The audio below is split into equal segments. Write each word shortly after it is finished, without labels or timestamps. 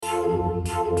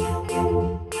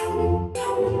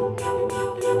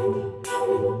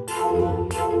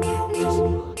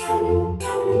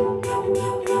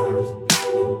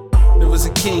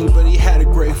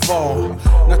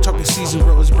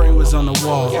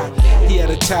He had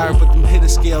a tire, but them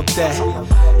hitters scaled that.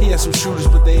 He had some shooters,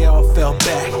 but they all fell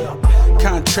back.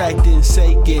 Contract didn't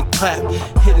say get clapped.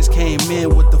 Hitters came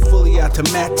in with the fully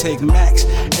automatic max,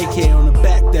 AK on the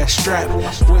back that's strapped.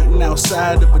 Waiting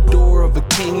outside of a door of a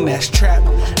king that's trapped.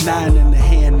 9 in the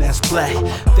hand that's black.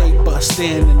 They bust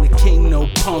in and the king no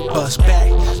punk bust back.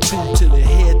 2 to the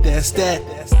head that's that.